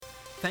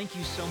Thank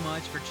you so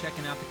much for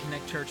checking out the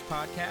Connect Church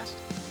podcast.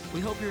 We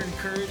hope you're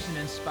encouraged and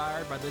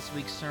inspired by this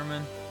week's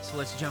sermon. So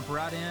let's jump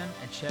right in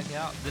and check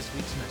out this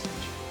week's message.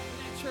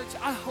 Church,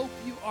 I hope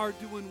you are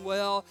doing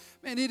well.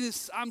 Man,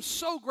 I'm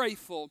so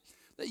grateful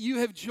that you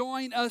have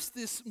joined us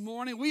this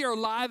morning. We are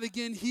live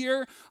again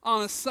here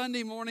on a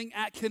Sunday morning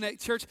at Connect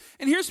Church.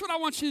 And here's what I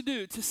want you to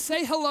do. To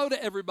say hello to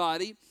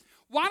everybody,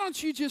 why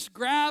don't you just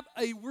grab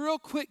a real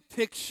quick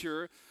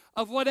picture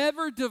of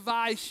whatever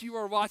device you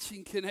are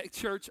watching Connect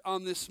Church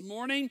on this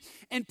morning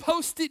and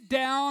post it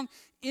down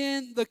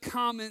in the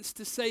comments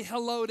to say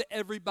hello to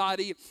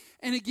everybody.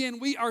 And again,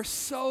 we are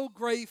so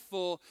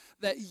grateful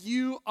that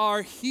you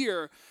are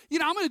here.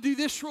 I'm going to do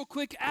this real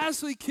quick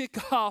as we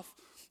kick off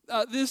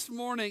this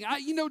morning.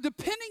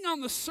 Depending on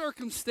the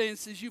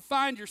circumstances you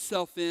find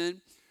yourself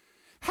in,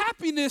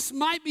 happiness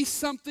might be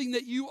something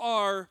that you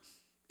are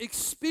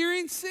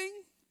experiencing,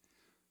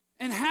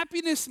 and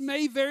happiness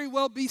may very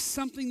well be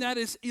something that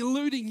is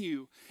eluding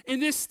you in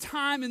this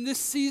time, in this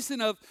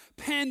season of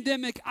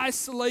pandemic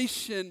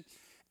isolation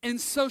and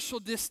social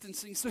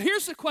distancing. So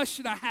here's the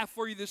question I have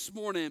for you this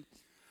morning.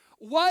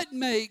 What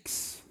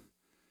makes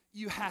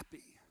you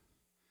happy?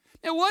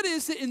 And what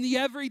is it in the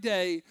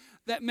everyday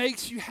that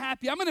makes you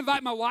happy? I'm going to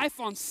invite my wife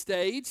on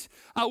stage.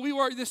 We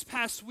worked this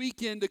past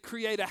weekend to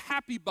create a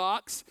happy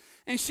box,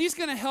 and she's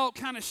going to help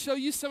kind of show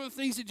you some of the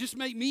things that just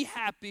make me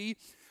happy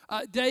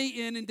day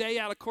in and day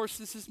out. Of course,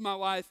 this is my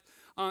wife,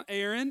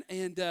 Erin,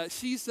 and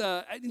she's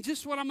and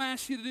just what I'm going to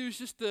ask you to do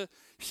is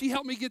she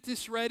helped me get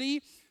this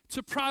ready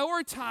to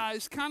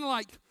prioritize, kind of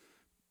like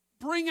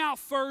bring out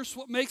first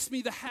what makes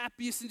me the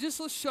happiest, and just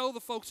let's show the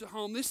folks at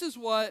home, this is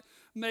what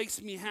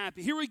makes me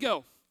happy. Here we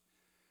go.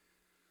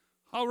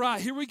 All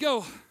right, here we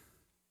go.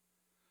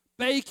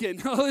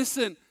 Bacon.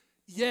 Listen,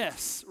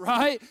 yes,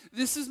 right?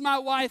 This is my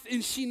wife,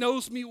 and she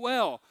knows me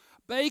well.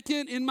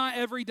 Bacon in my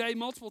everyday,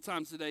 multiple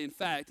times a day, in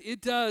fact.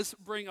 It does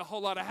bring a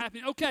whole lot of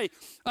happiness. Okay,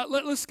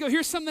 let's go.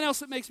 Here's something else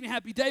that makes me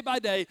happy day by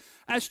day,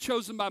 as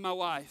chosen by my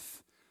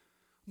wife.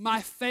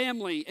 My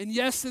family, and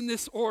yes, in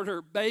this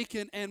order,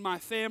 bacon and my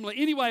family.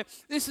 Anyway,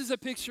 this is a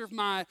picture of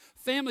my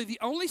family. The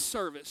only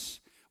service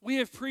we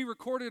have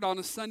pre-recorded on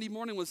a Sunday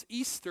morning was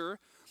Easter,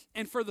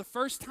 and for the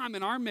first time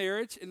in our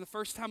marriage and the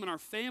first time in our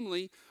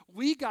family,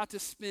 we got to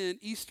spend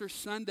Easter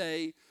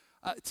Sunday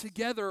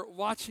together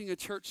watching a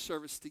church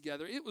service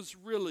together. It was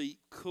really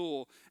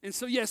cool. And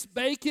so, yes,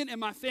 bacon and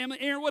my family.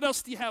 Aaron, what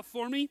else do you have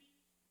for me?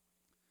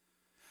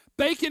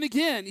 Bacon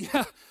again.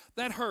 Yeah,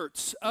 that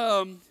hurts.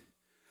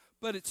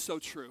 But it's so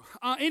true.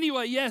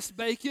 Anyway, yes,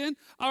 bacon.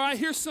 All right,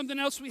 here's something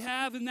else we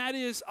have, and that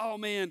is,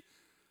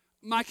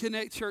 my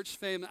Connect Church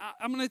family.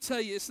 I'm going to tell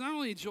you, it's not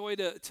only a joy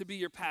to be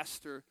your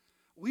pastor,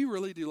 we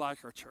really do like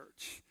our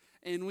church.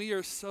 And we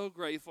are so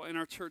grateful, and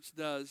our church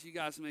does. You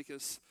guys make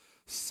us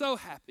so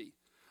happy.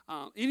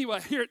 Anyway,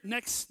 here,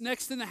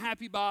 next in the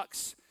happy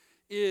box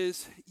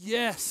is,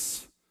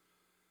 yes,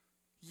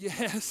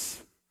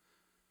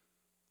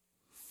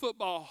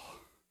 football.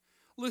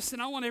 Listen,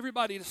 I want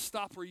everybody to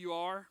stop where you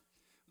are.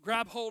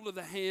 Grab hold of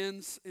the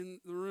hands in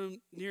the room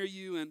near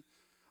you, and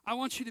I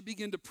want you to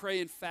begin to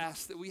pray and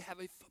fast that we have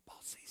a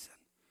football season.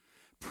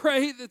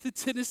 Pray that the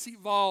Tennessee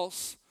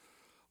Vols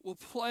will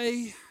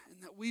play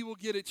and that we will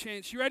get a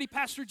chance. You ready,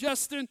 Pastor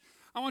Justin?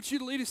 I want you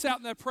to lead us out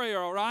in that prayer,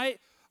 all right?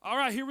 All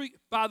right,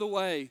 by the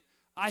way,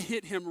 I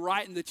hit him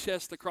right in the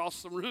chest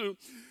across the room,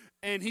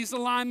 and he's a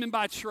lineman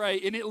by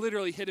trade, and it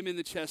literally hit him in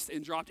the chest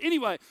and dropped.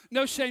 Anyway,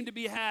 no shame to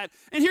be had.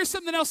 And here's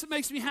something else that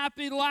makes me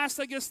happy, the last,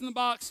 I guess, in the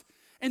box,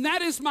 and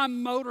that is my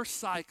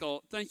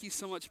motorcycle. Thank you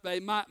so much,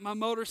 babe. My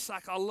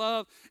motorcycle. I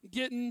love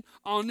getting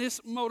on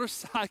this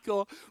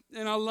motorcycle,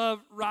 and I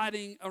love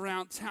riding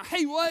around town.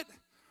 Hey,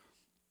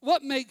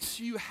 what makes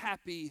you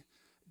happy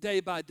day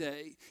by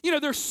day?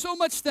 There's so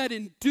much that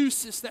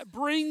induces, that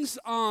brings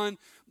on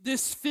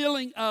this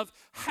feeling of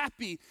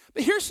happy.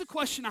 But here's the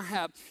question I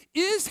have.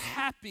 Is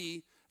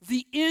happy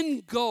the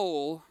end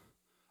goal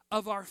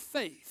of our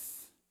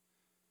faith?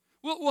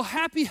 Will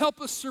happy help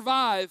us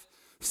survive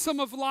some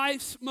of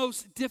life's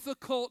most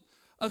difficult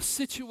of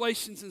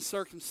situations and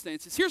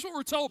circumstances? Here's what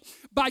we're told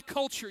by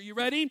culture. You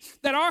ready?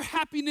 That our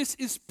happiness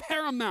is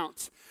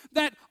paramount.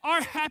 That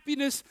our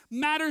happiness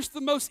matters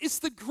the most. It's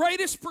the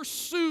greatest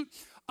pursuit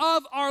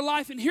of our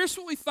life. And here's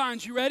what we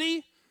find. You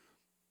ready?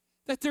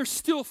 That there's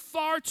still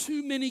far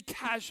too many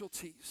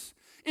casualties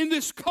in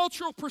this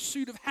cultural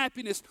pursuit of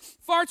happiness.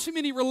 Far too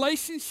many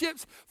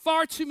relationships,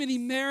 far too many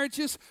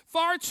marriages,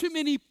 far too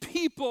many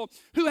people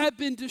who have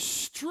been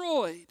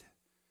destroyed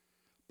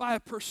by a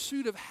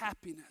pursuit of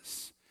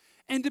happiness.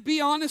 And to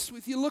be honest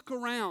with you, look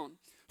around.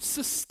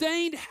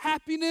 Sustained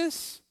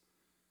happiness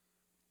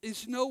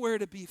is nowhere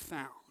to be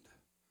found.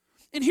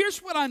 And here's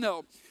what I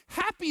know.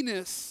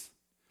 Happiness,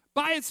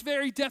 by its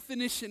very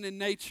definition in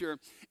nature,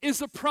 is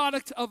a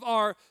product of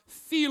our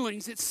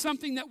feelings. It's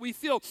something that we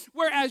feel.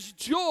 Whereas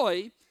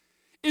joy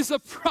is a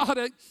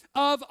product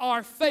of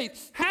our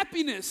faith.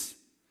 Happiness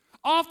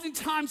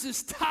oftentimes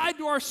is tied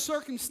to our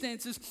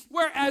circumstances,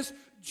 whereas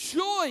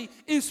joy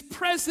is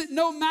present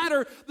no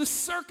matter the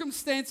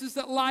circumstances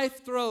that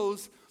life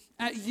throws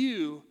at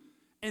you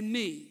and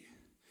me.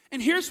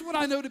 And here's what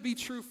I know to be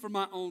true for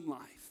my own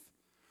life.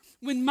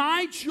 When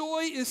my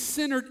joy is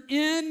centered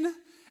in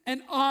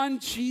and on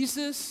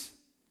Jesus,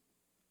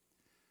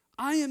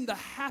 I am the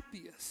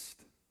happiest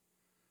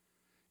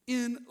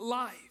in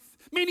life.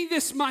 Meaning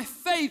this, my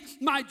faith,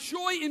 my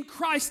joy in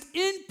Christ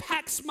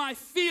impacts my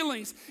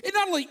feelings. It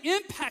not only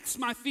impacts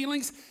my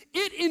feelings,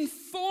 it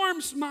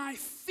informs my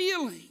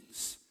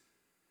feelings.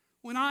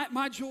 When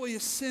my joy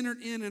is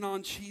centered in and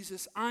on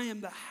Jesus, I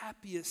am the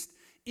happiest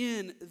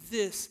in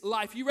this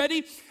life. You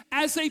ready?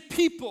 As a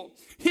people,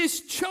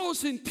 his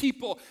chosen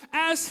people,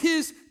 as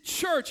his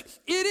church,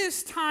 it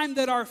is time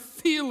that our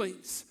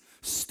feelings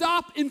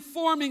stop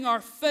informing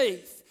our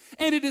faith.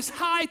 And it is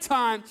high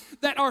time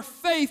that our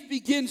faith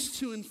begins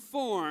to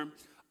inform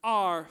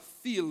our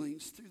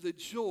feelings through the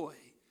joy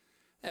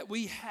that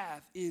we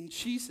have in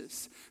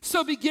Jesus.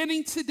 So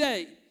beginning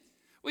today,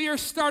 we are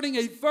starting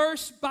a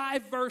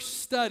verse-by-verse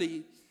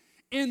study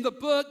in the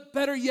book,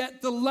 better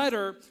yet, the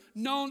letter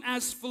known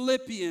as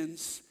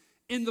Philippians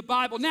in the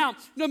Bible. Now,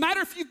 no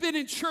matter if you've been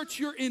in church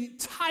your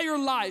entire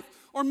life,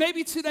 or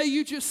maybe today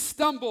you just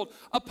stumbled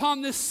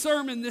upon this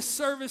sermon, this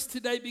service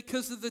today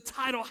because of the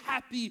title,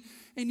 Happy,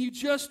 and you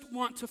just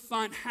want to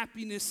find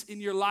happiness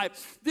in your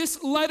life.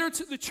 This letter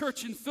to the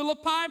church in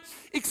Philippi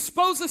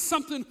exposes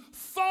something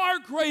far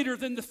greater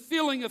than the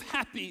feeling of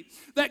happy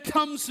that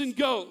comes and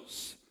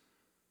goes.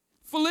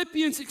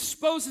 Philippians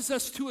exposes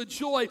us to a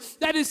joy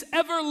that is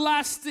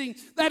everlasting,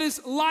 that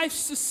is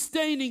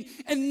life-sustaining,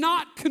 and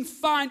not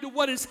confined to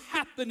what is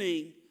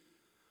happening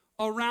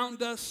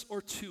around us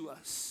or to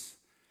us.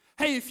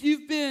 Hey, if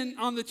you've been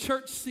on the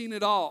church scene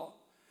at all,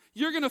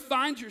 you're going to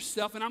find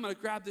yourself, and I'm going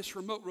to grab this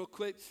remote real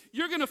quick,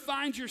 you're going to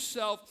find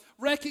yourself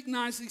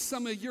recognizing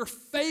some of your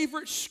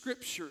favorite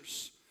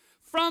scriptures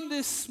from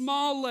this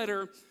small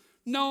letter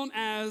known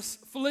as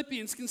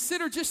Philippians.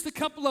 Consider just a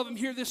couple of them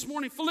here this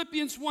morning.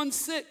 Philippians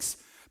 1:6,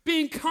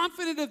 being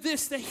confident of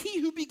this, that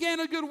he who began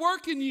a good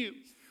work in you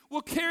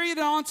will carry it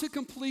on to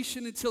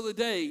completion until the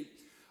day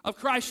of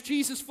Christ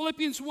Jesus.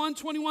 Philippians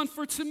 1:21,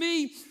 for to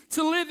me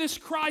to live is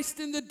Christ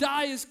and to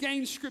die is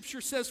gain,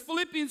 Scripture says.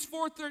 Philippians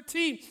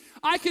 4:13,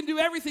 I can do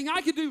everything. I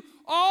can do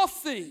all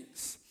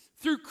things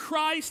through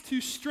Christ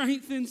who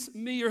strengthens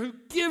me, or who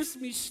gives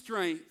me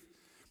strength.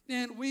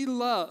 And we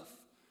love,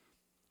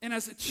 and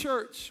as a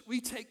church,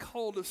 we take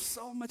hold of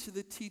so much of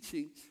the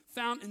teaching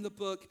found in the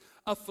book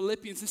of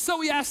Philippians. And so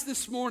we asked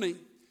this morning,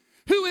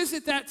 who is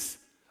it that's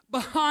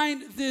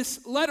behind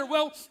this letter?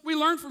 Well, we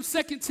learned from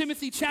 2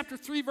 Timothy chapter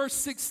 3, verse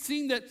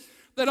 16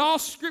 that all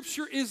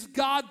Scripture is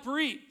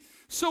God-breathed.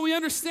 So we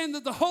understand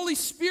that the Holy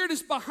Spirit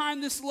is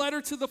behind this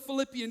letter to the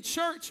Philippian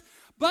church.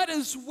 But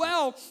as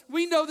well,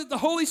 we know that the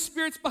Holy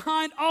Spirit's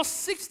behind all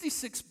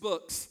 66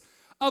 books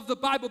of the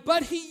Bible.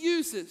 But he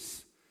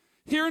uses,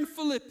 here in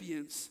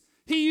Philippians,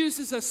 he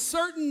uses a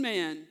certain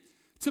man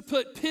to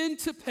put pen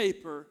to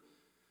paper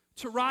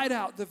to write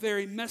out the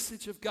very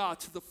message of God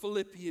to the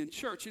Philippian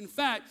church. In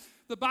fact,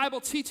 the Bible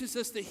teaches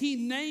us that he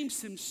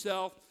names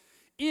himself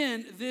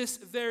in this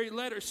very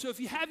letter. So if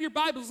you have your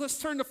Bibles, let's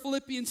turn to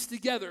Philippians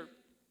together.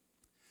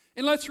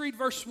 And let's read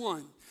verse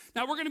 1.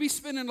 Now, we're going to be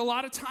spending a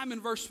lot of time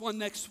in verse 1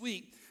 next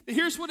week. But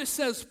here's what it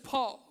says,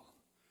 Paul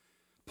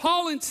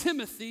and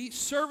Timothy,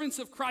 servants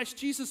of Christ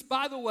Jesus.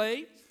 By the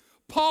way,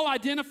 Paul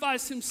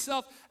identifies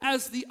himself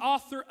as the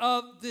author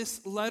of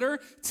this letter.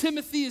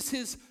 Timothy is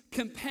his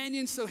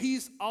companion, so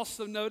he's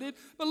also noted.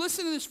 But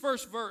listen to this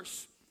first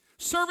verse.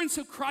 Servants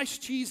of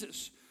Christ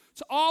Jesus,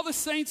 to all the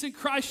saints in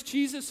Christ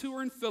Jesus who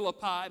are in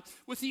Philippi,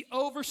 with the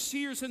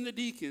overseers and the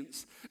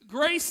deacons,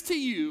 grace to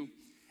you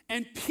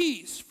and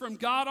peace from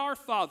God our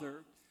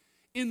Father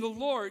in the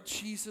Lord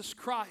Jesus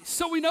Christ.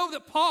 So we know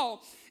that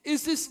Paul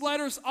is this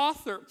letter's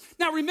author.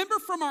 Now remember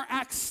from our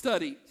Acts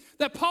study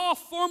that Paul,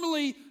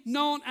 formerly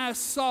known as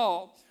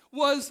Saul,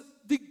 was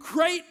the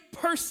great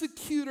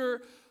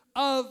persecutor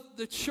of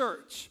the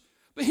church.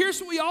 But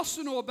here's what we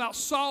also know about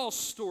Saul's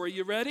story.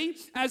 You ready?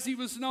 As he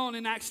was known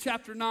in Acts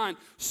chapter 9.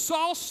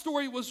 Saul's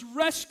story was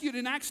rescued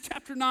in Acts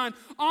chapter 9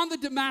 on the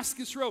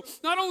Damascus Road.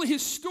 Not only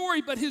his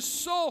story, but his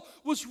soul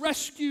was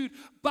rescued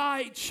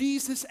by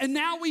Jesus. And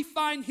now we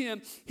find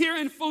him here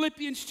in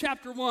Philippians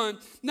chapter 1,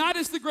 not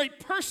as the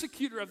great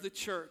persecutor of the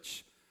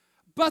church,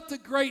 but the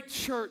great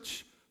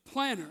church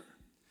planner.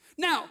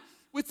 Now,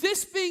 with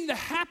this being the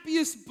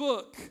happiest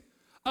book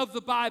of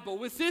the Bible,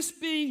 with this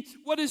being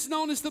what is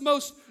known as the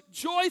most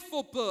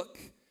joyful book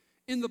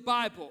in the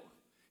Bible,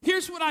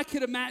 here's what I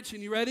could imagine.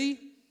 You ready?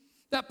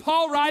 That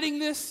Paul writing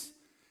this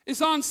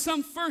is on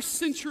some first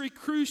century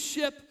cruise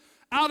ship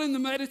out in the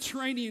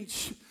Mediterranean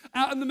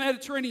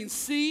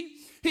Sea.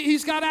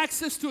 He's got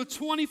access to a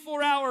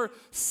 24-hour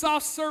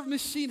soft serve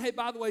machine. Hey,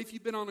 by the way, if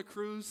you've been on a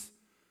cruise,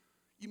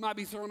 you might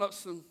be throwing up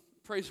some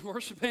praise and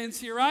worship hands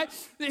here, right?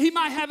 He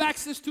might have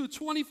access to a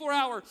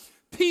 24-hour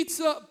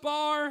pizza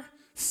bar,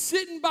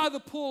 sitting by the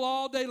pool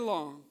all day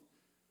long,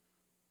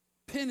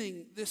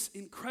 penning this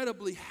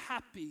incredibly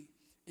happy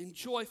and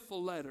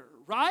joyful letter,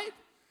 right?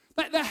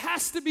 That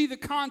has to be the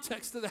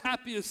context of the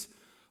happiest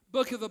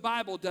book of the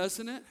Bible,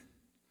 doesn't it?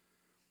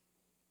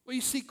 Well,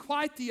 you see,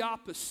 quite the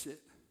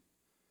opposite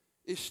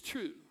is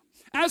true.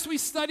 As we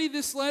study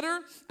this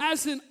letter,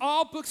 as in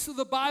all books of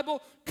the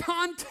Bible,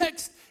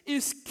 context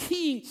is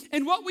key.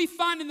 And what we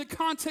find in the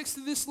context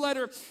of this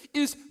letter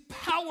is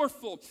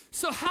powerful.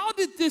 So how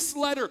did this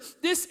letter,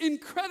 this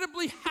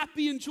incredibly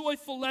happy and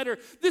joyful letter,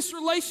 this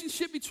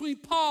relationship between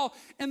Paul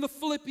and the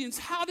Philippians,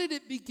 how did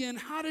it begin?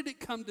 How did it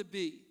come to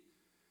be?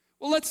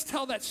 Well, let's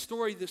tell that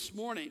story this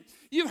morning.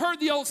 You've heard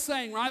the old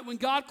saying, right? When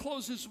God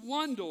closes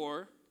one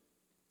door,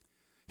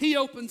 he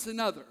opens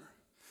another.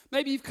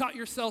 Maybe you've caught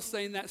yourself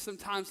saying that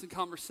sometimes in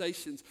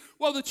conversations.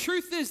 Well, the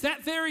truth is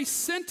that very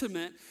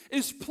sentiment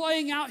is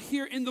playing out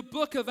here in the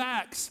book of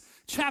Acts,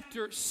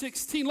 chapter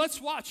 16.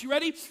 Let's watch. You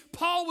ready?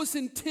 Paul was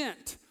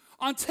intent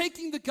on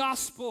taking the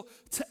gospel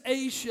to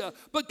Asia,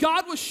 but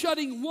God was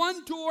shutting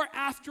one door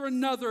after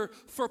another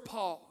for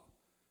Paul.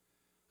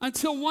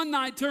 Until one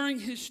night during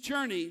his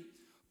journey,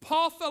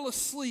 Paul fell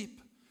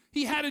asleep.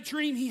 He had a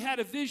dream, he had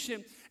a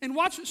vision. And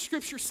watch what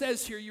Scripture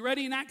says here. You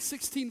ready? In Acts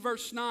 16,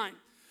 verse 9.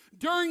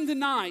 During the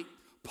night,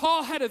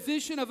 Paul had a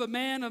vision of a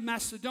man of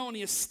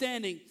Macedonia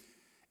standing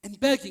and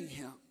begging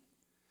him,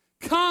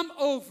 "Come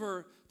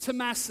over to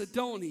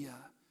Macedonia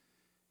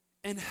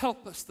and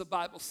help us," the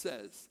Bible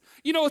says.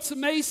 You know, it's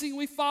amazing.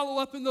 We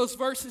follow up in those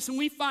verses and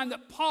we find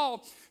that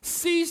Paul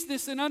sees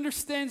this and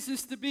understands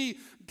this to be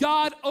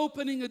God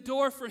opening a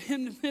door for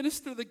him to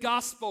minister the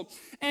gospel.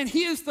 And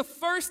he is the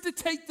first to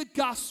take the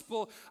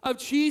gospel of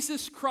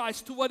Jesus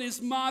Christ to what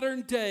is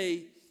modern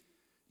day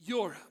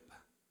Europe.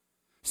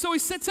 So he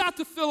sets out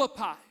to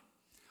Philippi,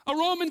 a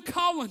Roman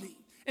colony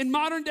in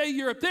modern day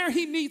Europe. There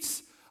he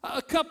meets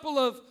a couple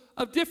of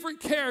different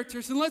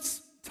characters. And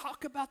let's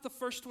talk about the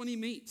first one he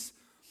meets.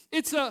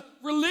 It's a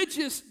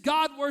religious,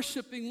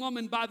 God-worshiping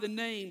woman by the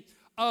name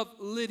of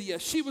Lydia.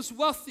 She was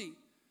wealthy.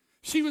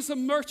 She was a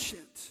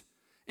merchant.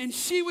 And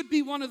she would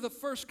be one of the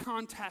first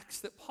contacts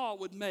that Paul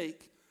would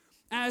make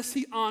as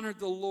he honored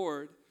the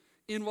Lord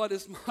in what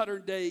is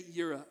modern day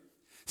Europe.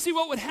 See,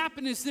 what would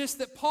happen is this,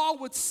 that Paul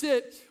would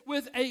sit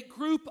with a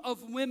group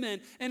of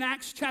women in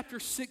Acts chapter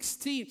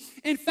 16.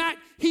 In fact,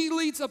 he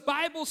leads a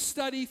Bible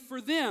study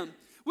for them.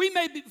 We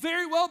may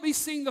very well be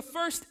seeing the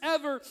first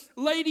ever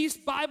ladies'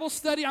 Bible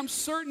study. I'm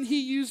certain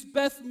he used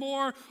Beth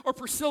Moore or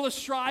Priscilla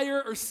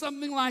Schreier or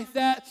something like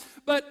that.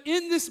 But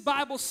in this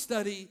Bible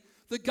study,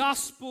 the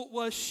gospel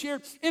was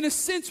shared. In a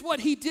sense, what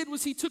he did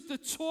was he took the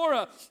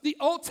Torah, the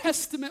Old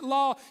Testament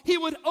law, he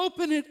would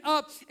open it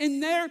up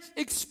and there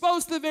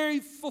expose the very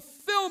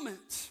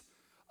fulfillment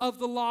of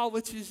the law,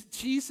 which is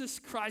Jesus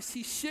Christ.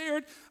 He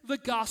shared the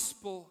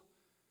gospel.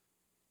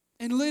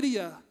 And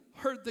Lydia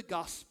heard the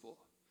gospel.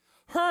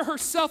 Her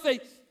herself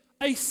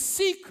a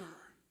seeker.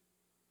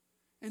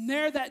 And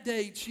there that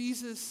day,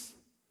 Jesus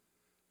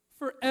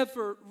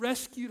forever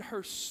rescued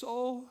her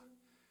soul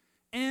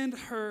and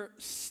her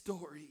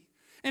story.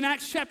 In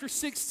Acts chapter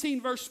 16,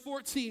 verse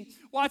 14,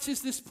 watch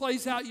as this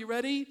plays out. You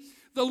ready?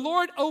 The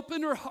Lord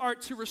opened her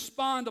heart to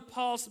respond to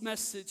Paul's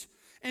message.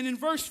 And in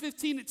verse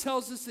 15, it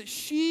tells us that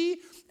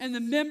she and the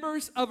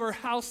members of her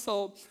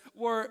household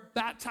were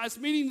baptized,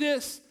 meaning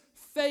this,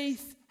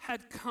 faith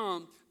had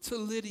come to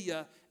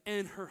Lydia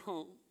and her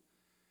home.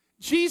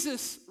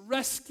 Jesus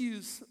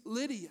rescues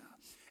Lydia.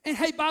 And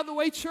hey, by the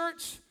way,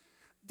 church,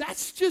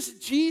 that's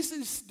just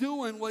Jesus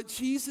doing what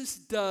Jesus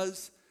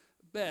does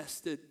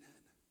best, isn't it?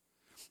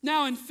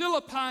 Now in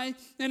Philippi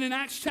and in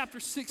Acts chapter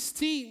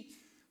 16,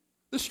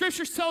 the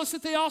scriptures tell us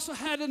that they also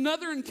had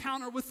another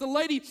encounter with the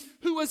lady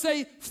who was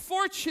a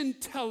fortune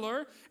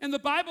teller, and the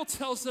Bible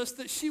tells us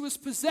that she was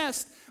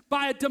possessed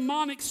by a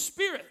demonic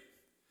spirit.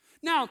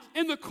 Now,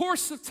 in the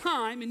course of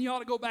time, and you ought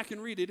to go back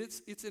and read it,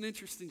 it's an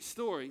interesting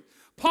story.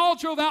 Paul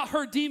drove out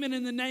her demon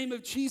in the name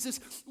of Jesus,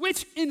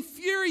 which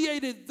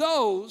infuriated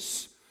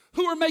those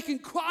who were making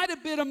quite a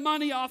bit of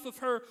money off of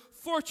her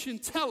fortune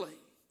telling.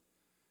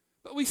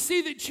 But we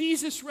see that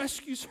Jesus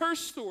rescues her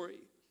story.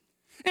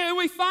 And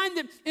we find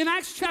that in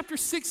Acts chapter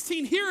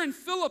 16, here in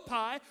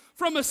Philippi,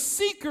 from a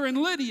seeker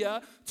in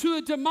Lydia to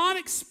a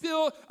demonic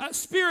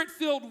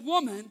spirit-filled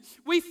woman,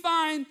 we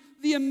find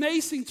the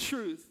amazing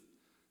truth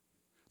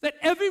that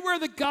everywhere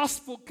the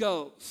gospel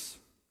goes,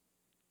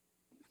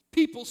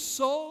 people's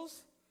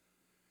souls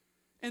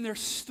and their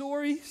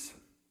stories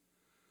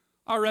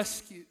are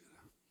rescued.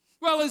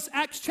 Well, as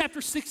Acts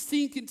chapter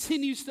 16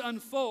 continues to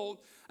unfold,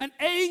 an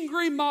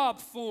angry mob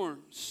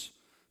forms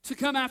to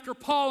come after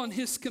Paul and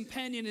his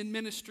companion in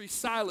ministry,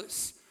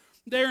 Silas,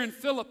 there in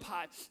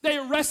Philippi. They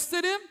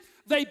arrested him,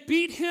 they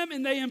beat him,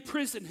 and they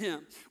imprisoned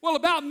him. Well,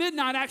 about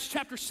midnight, Acts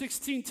chapter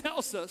 16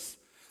 tells us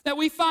that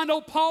we find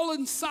old Paul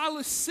and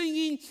Silas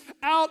singing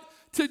out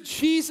to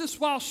Jesus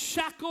while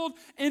shackled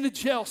in a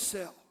jail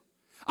cell.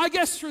 I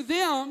guess for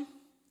them,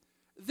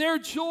 their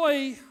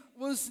joy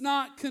was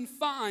not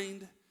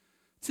confined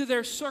to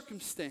their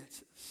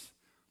circumstances.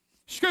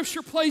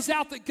 Scripture plays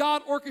out that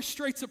God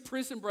orchestrates a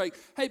prison break.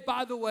 Hey,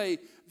 by the way,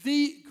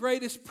 the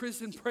greatest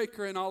prison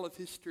breaker in all of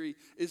history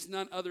is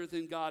none other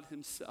than God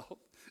himself.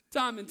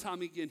 Time and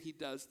time again, he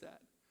does that.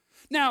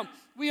 Now,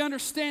 we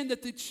understand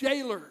that the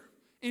jailer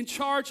in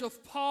charge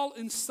of Paul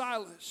and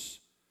Silas,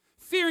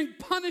 fearing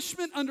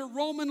punishment under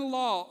Roman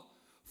law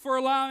for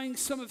allowing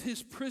some of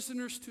his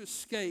prisoners to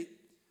escape,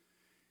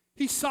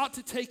 he sought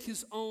to take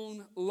his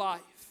own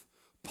life.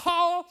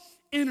 Paul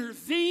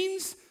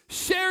intervenes,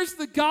 shares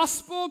the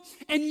gospel,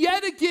 and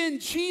yet again,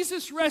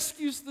 Jesus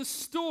rescues the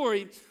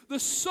story, the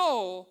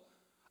soul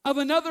of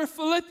another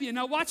Philippian.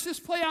 Now watch this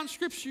play out in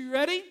Scripture. You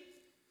ready?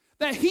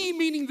 That he,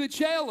 meaning the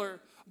jailer,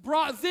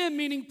 brought them,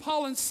 meaning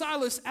Paul and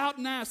Silas, out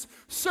and asked,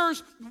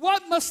 "Sirs,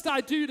 what must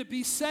I do to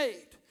be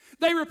saved?"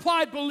 They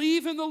replied,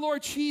 "Believe in the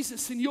Lord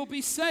Jesus and you'll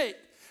be saved."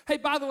 Hey,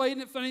 by the way,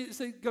 isn't it funny to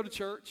say go to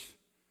church?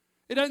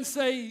 It doesn't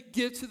say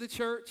give to the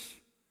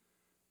church.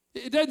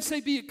 It doesn't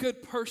say be a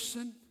good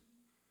person.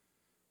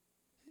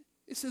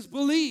 It says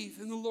believe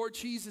in the Lord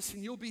Jesus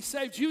and you'll be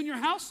saved, you and your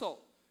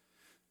household.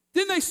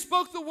 Then they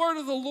spoke the word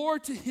of the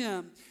Lord to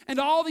him and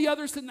all the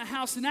others in the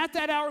house. And at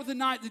that hour of the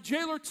night, the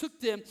jailer took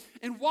them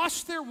and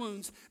washed their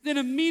wounds. Then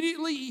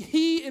immediately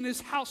he and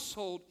his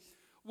household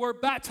were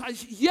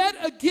baptized. Yet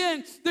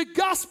again, the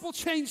gospel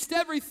changed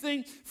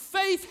everything.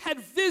 Faith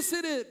had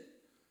visited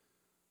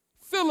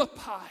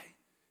Philippi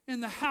in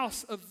the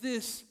house of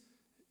this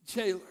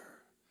jailer.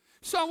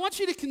 So I want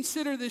you to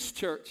consider this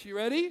church. You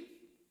ready?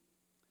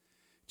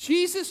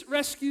 Jesus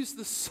rescues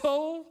the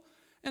soul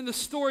and the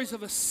stories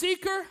of a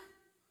seeker,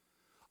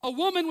 a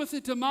woman with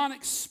a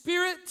demonic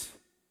spirit,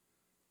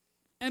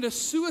 and a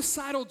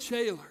suicidal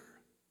jailer.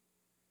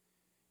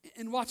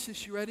 And watch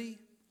this, you ready?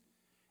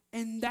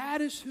 And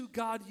that is who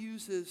God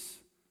uses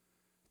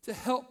to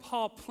help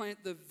Paul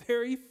plant the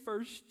very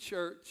first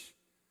church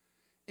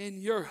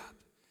in Europe,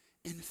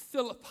 in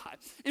Philippi.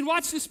 And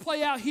watch this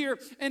play out here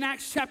in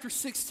Acts chapter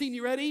 16.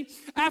 You ready?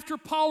 After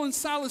Paul and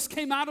Silas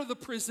came out of the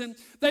prison,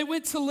 they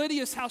went to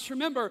Lydia's house.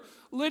 Remember,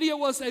 Lydia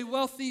was a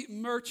wealthy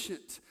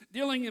merchant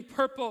dealing in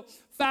purple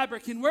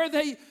fabric. And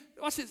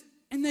watch this,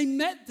 and they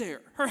met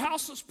there. Her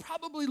house was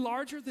probably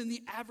larger than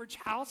the average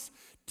house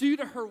due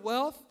to her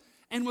wealth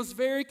and was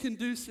very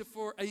conducive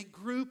for a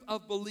group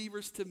of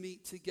believers to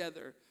meet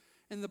together.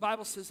 And the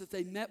Bible says that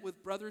they met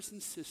with brothers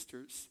and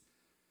sisters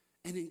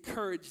and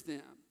encouraged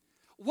them.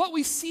 What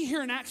we see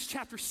here in Acts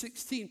chapter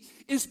 16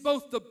 is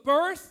both the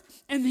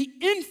birth and the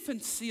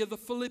infancy of the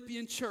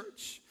Philippian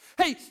church.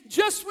 Hey,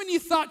 just when you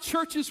thought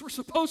churches were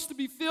supposed to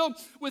be filled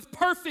with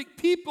perfect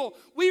people,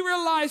 we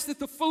realized that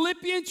the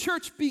Philippian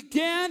church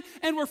began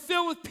and were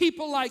filled with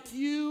people like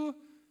you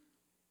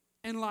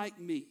and like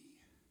me.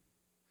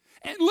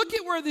 And look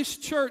at where this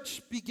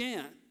church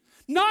began.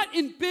 Not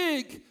in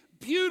big,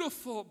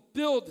 beautiful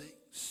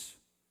buildings,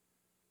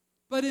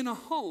 but in a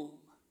home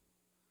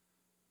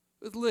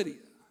with Lydia.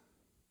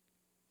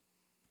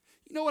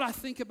 You know what I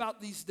think about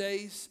these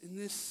days in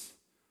this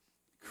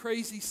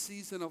crazy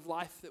season of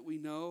life that we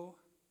know?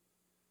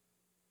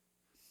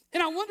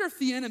 And I wonder if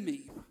the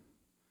enemy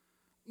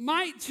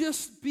might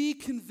just be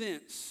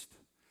convinced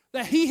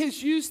that he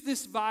has used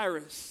this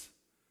virus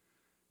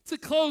to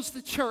close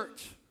the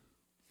church.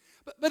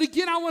 But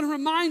again, I want to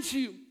remind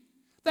you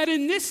that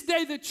in this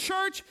day, the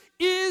church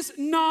is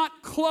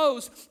not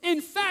closed.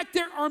 In fact,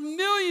 there are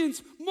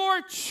millions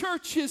more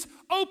churches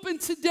open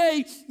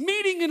today,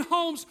 meeting in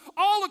homes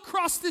all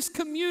across this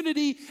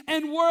community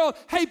and world.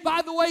 Hey,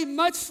 by the way,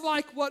 much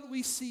like what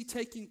we see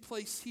taking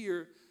place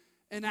here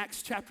in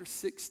Acts chapter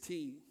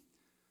 16,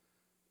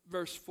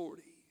 verse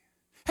 40.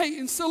 Hey,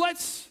 and so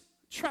let's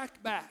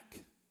track back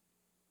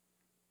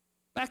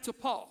to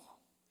Paul,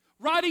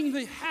 writing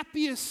the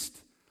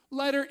happiest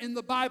letter in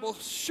the Bible,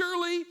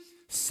 surely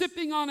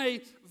sipping on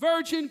a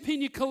virgin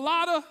pina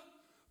colada,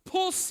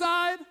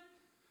 poolside,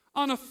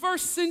 on a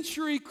first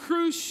century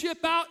cruise ship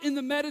out in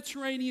the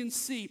Mediterranean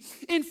Sea.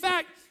 In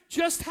fact,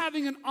 just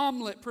having an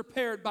omelet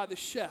prepared by the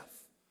chef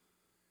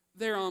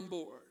there on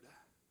board.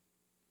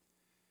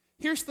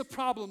 Here's the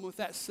problem with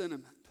that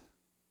sentiment.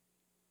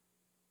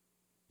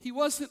 He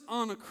wasn't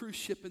on a cruise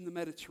ship in the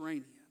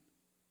Mediterranean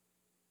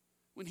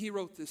when he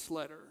wrote this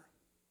letter.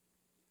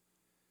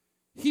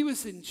 He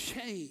was in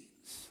chains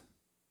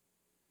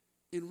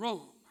in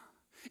Rome.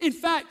 In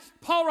fact,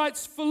 Paul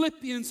writes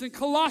Philippians and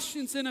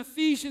Colossians and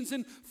Ephesians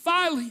and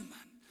Philemon,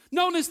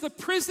 known as the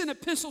prison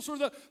epistles or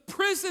the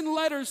prison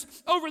letters,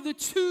 over the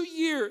 2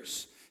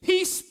 years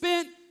he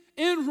spent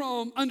in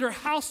Rome under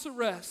house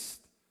arrest,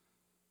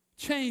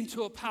 chained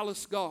to a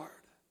palace guard.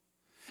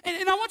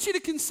 And I want you to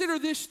consider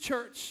this,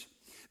 church,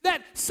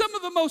 that some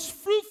of the most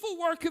fruitful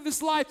work of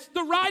his life,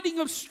 the writing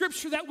of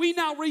Scripture that we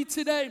now read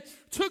today,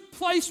 took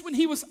place when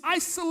he was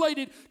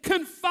isolated,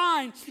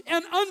 confined,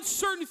 an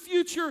uncertain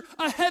future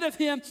ahead of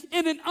him,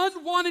 in an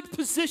unwanted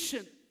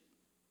position.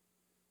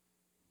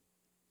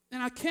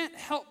 And I can't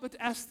help but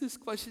ask this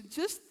question.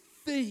 Just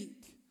think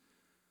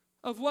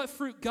of what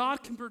fruit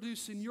God can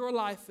produce in your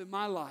life and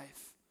my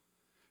life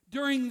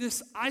during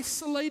this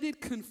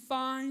isolated,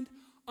 confined,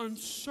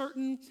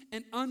 uncertain,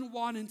 and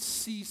unwanted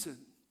season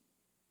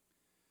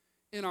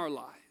in our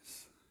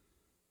lives.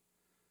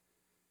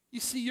 You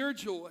see, your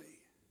joy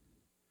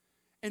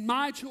and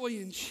my joy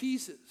in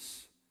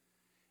Jesus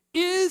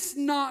is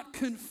not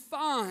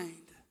confined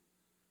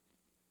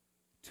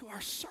to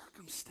our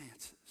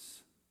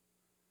circumstances.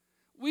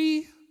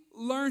 We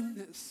learn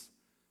this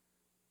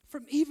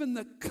from even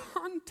the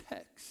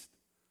context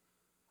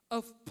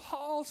of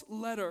Paul's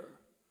letter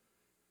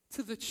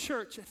to the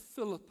church at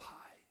Philippi.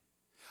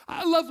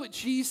 I love what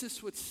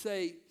Jesus would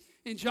say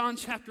in John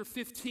chapter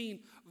 15,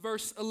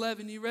 verse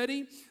 11. You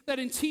ready? That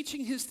in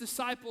teaching his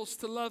disciples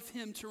to love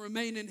him, to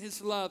remain in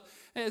his love,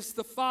 as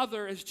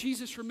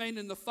Jesus remained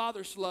in the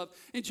Father's love.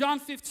 In John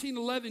 15,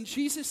 11,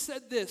 Jesus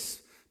said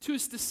this to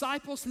his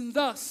disciples, and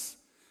thus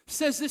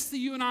says this to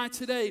you and I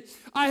today: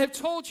 I have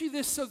told you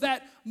this so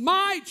that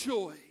my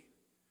joy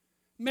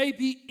may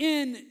be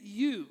in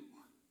you,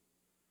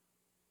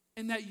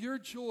 and that your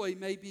joy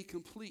may be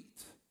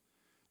complete.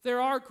 There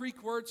are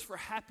Greek words for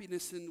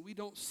happiness, and we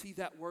don't see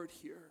that word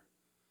here.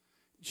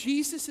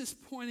 Jesus is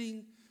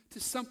pointing to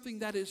something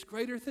that is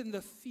greater than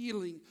the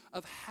feeling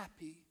of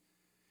happy,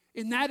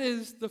 and that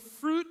is the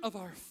fruit of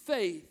our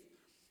faith,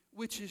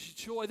 which is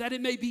joy, that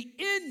it may be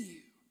in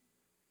you,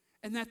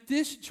 and that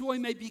this joy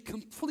may be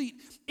complete.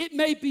 It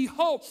may be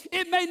whole.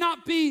 It may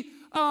not be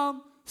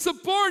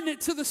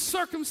subordinate to the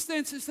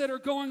circumstances that are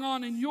going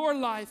on in your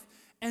life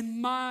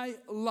and my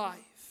life.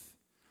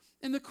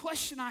 And the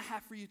question I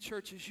have for you,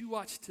 church, as you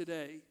watch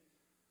today,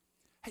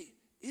 hey,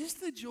 is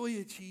the joy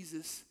of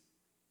Jesus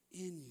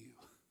in you?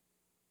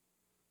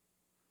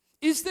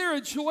 Is there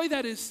a joy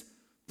that is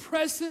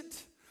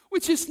present,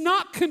 which is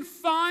not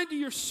confined to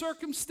your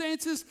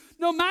circumstances,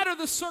 no matter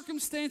the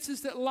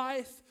circumstances that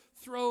life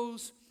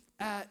throws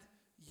at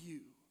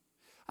you?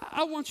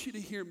 I want you to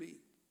hear me.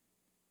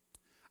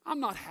 I'm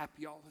not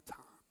happy all the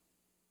time.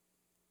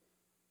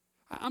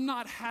 I'm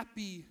not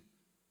happy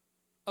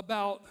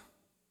about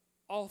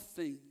all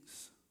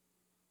things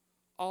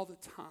all the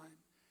time.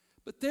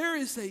 But there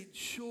is a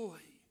joy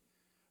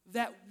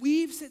that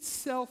weaves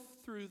itself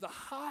through the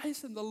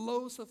highs and the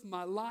lows of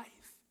my life,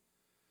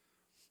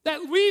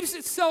 that weaves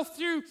itself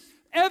through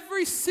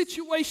every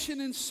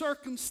situation and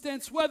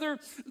circumstance, whether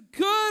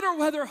good or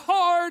whether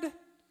hard.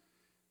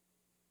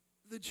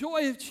 The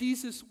joy of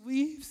Jesus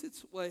weaves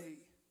its way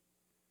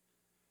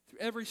through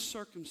every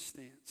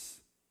circumstance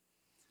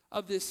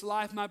of this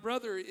life. My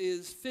brother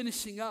is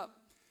finishing up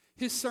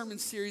his sermon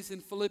series in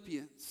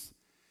Philippians.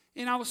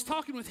 And I was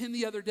talking with him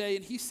the other day,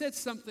 and he said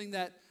something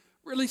that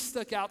really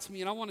stuck out to me,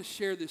 and I want to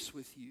share this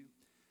with you.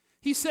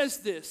 He says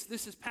this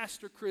is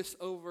Pastor Chris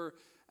over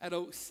at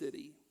Oak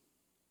City.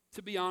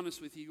 To be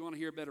honest with you, you want to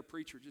hear a better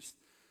preacher, just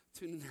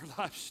tune in their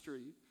live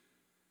stream.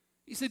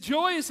 He said,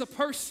 joy is a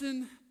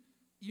person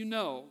you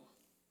know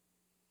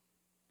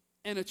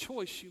and a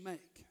choice you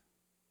make.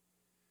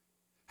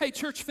 Hey,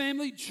 church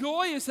family,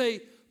 joy is a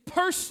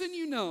person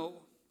you know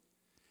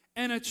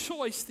and a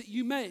choice that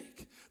you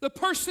make. The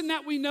person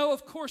that we know,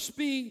 of course,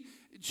 being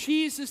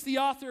Jesus, the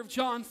author of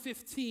John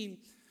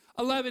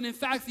 15:11. In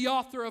fact, the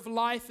author of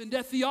life and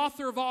death, the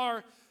author of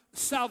our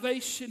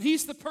salvation.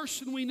 He's the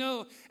person we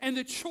know. And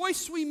the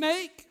choice we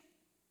make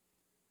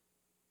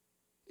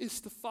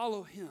is to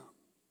follow him,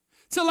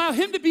 to allow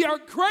him to be our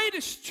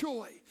greatest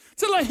joy,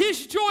 to let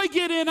his joy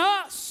get in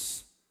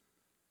us,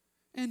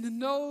 and to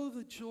know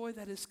the joy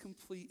that is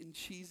complete in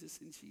Jesus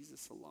and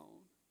Jesus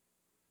alone.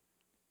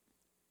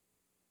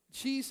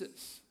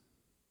 Jesus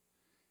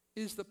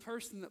is the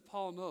person that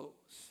Paul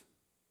knows.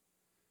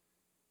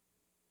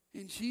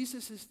 And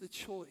Jesus is the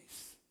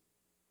choice.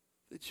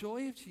 The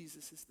joy of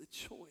Jesus is the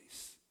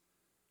choice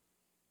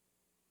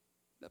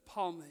that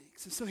Paul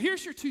makes. And so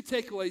here's your two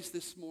takeaways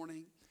this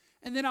morning.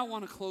 And then I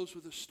want to close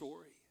with a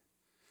story.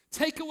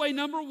 Takeaway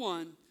number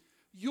one: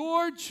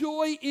 your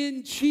joy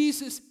in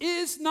Jesus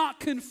is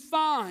not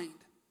confined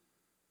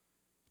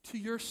to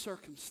your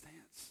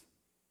circumstance.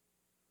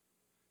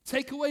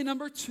 Takeaway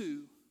number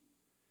two: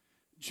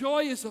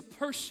 joy is a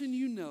person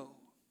you know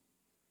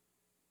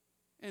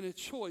and a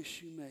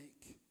choice you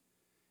make.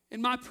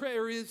 And my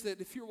prayer is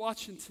that if you're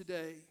watching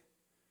today,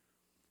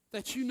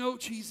 that you know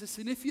Jesus,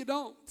 and if you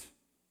don't,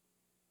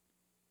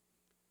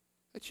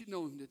 that you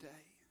know him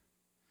today.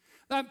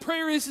 That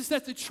prayer is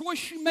that the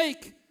choice you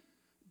make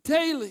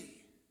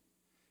daily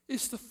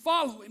is to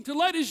follow him, to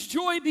let his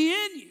joy be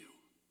in you,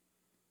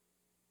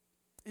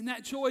 and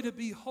that joy to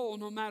be whole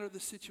no matter the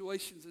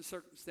situations and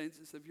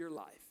circumstances of your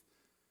life.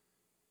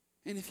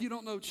 And if you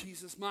don't know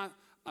Jesus, my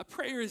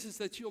prayer is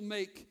that you'll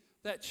make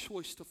that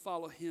choice to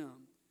follow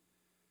him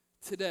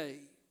today.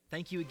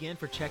 Thank you again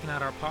for checking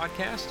out our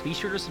podcast. Be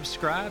sure to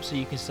subscribe so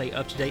you can stay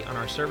up to date on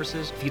our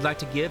services. If you'd like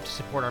to give to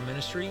support our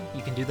ministry,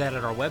 you can do that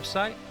at our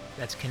website.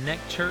 That's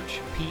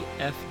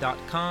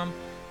connectchurchpf.com.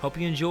 Hope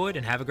you enjoyed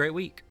and have a great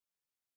week.